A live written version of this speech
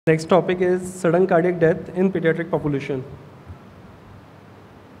Next topic is sudden cardiac death in pediatric population.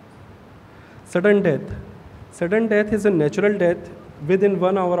 Sudden death. Sudden death is a natural death within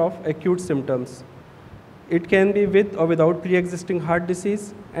 1 hour of acute symptoms. It can be with or without pre-existing heart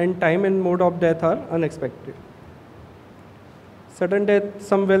disease, and time and mode of death are unexpected. Sudden death,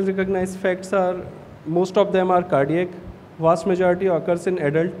 some well-recognized facts are, most of them are cardiac. Vast majority occurs in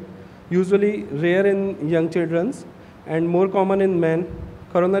adult, usually rare in young children, and more common in men.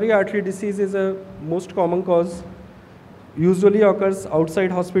 Coronary artery disease is a most common cause, usually occurs outside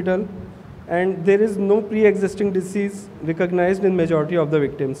hospital, and there is no pre-existing disease recognized in majority of the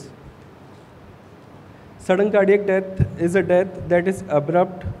victims. Sudden cardiac death is a death that is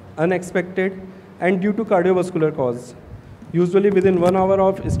abrupt, unexpected, and due to cardiovascular cause, usually within 1 hour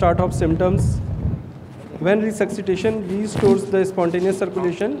of start of symptoms. When resuscitation restores the spontaneous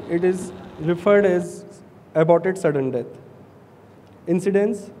circulation, it is referred as aborted sudden death.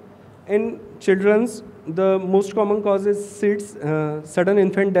 Incidence in children, the most common cause is SIDS, sudden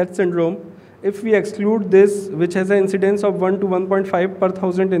infant death syndrome. If we exclude this, which has an incidence of 1 to 1.5 per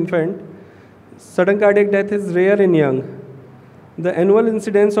thousand infant, sudden cardiac death is rare in young. The annual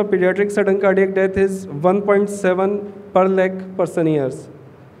incidence of pediatric sudden cardiac death is 1.7 per lakh person years.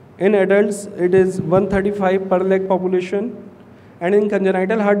 In adults, it is 135 per lakh population. And in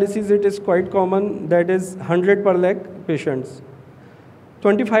congenital heart disease, it is quite common, that is 100 per lakh patients.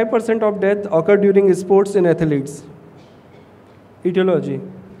 25% of death occur during sports in athletes. Etiology.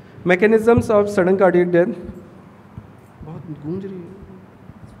 Mechanisms of sudden cardiac death.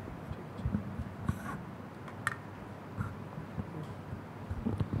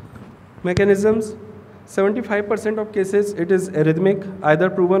 Mechanisms. 75% of cases it is arrhythmic, either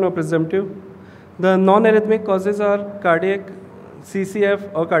proven or presumptive. The non-arrhythmic causes are cardiac,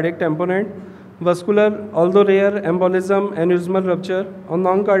 CCF or cardiac tamponade, vascular, although rare, embolism, aneurysmal rupture, or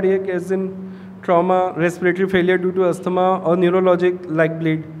non-cardiac as in trauma, respiratory failure due to asthma, or neurologic like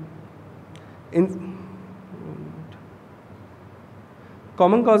bleed.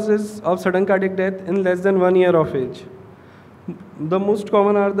 Common causes of sudden cardiac death in less than 1 year of age. The most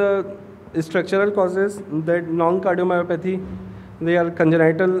common are the structural causes, that non-cardiomyopathy. They are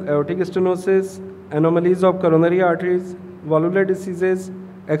congenital aortic stenosis, anomalies of coronary arteries, valvular diseases,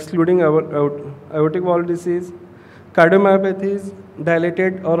 excluding aortic valve disease, cardiomyopathies,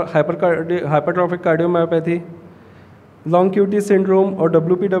 dilated or hypertrophic cardiomyopathy, long QT syndrome or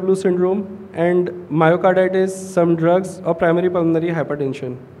WPW syndrome, and myocarditis, some drugs, or primary pulmonary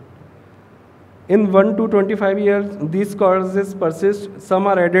hypertension. In 1 to 25 years, these causes persist. Some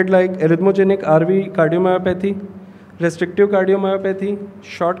are added like arrhythmogenic RV cardiomyopathy, restrictive cardiomyopathy,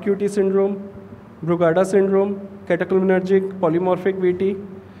 short QT syndrome, Brugada syndrome, catecholaminergic polymorphic VT,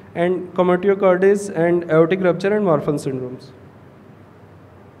 and commotio cordis and aortic rupture and Marfan syndromes.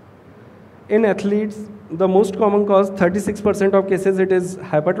 In athletes, the most common cause, 36% of cases, it is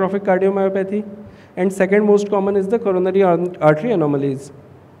hypertrophic cardiomyopathy, and second most common is the coronary artery anomalies.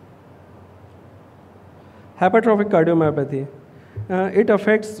 Hypertrophic cardiomyopathy. It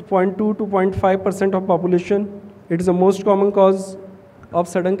affects 0.2 to 0.5% of population. It is the most common cause of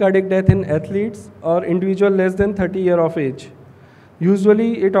sudden cardiac death in athletes or individual less than 30 years of age.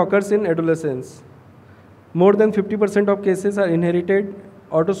 Usually it occurs in adolescence. More than 50% of cases are inherited.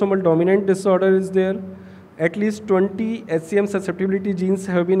 Autosomal dominant disorder is there. At least 20 SCM susceptibility genes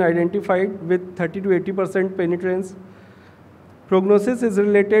have been identified with 30 to 80% penetrance. Prognosis is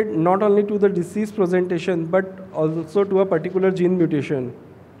related not only to the disease presentation but also to a particular gene mutation.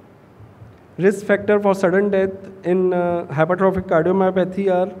 Risk factor for sudden death in hypertrophic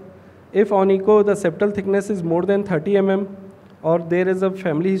cardiomyopathy are, if on echo the septal thickness is more than 30 mm, or there is a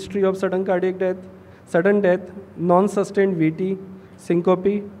family history of sudden cardiac death, sudden death, non-sustained VT,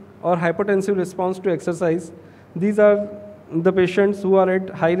 syncope, or hypotensive response to exercise. These are the patients who are at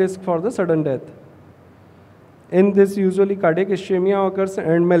high risk for the sudden death. In this, usually cardiac ischemia occurs,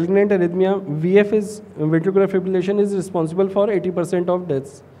 and malignant arrhythmia, VF is ventricular fibrillation, is responsible for 80% of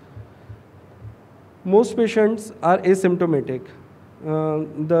deaths. Most patients are asymptomatic.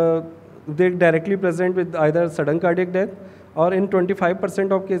 They directly present with either sudden cardiac death, or in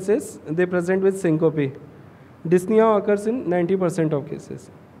 25% of cases, they present with syncope. Dyspnea occurs in 90% of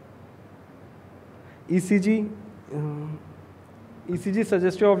cases. ECG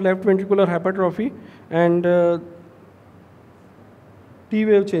suggestive of left ventricular hypertrophy and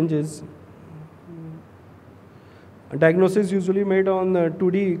T-wave changes. Diagnosis usually made on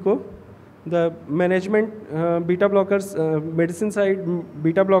 2D echo. The management, beta blockers, medicine side,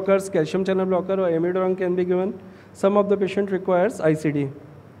 beta blockers, calcium channel blocker, or amiodarone can be given. Some of the patient requires ICD.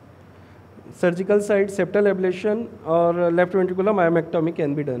 surgical site septal ablation or left ventricular myomectomy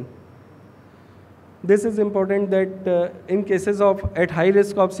can be done. This is important that in cases of at high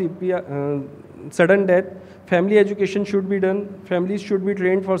risk of CPR, sudden death, family education should be done. Families should be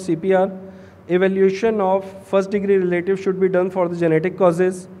trained for CPR. Evaluation of first degree relatives should be done for the genetic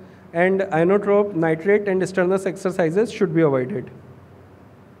causes, and inotrope, nitrate, and sternus exercises should be avoided.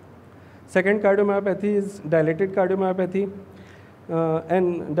 Second cardiomyopathy is dilated cardiomyopathy,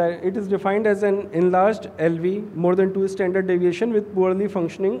 and it is defined as an enlarged LV, more than 2 standard deviation with poorly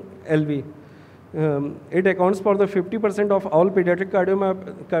functioning LV. It accounts for the 50% of all pediatric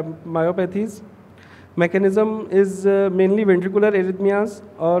cardiomyopathies. Mechanism is mainly ventricular arrhythmias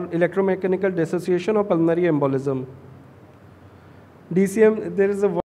or electromechanical dissociation or pulmonary embolism. DCM, there is a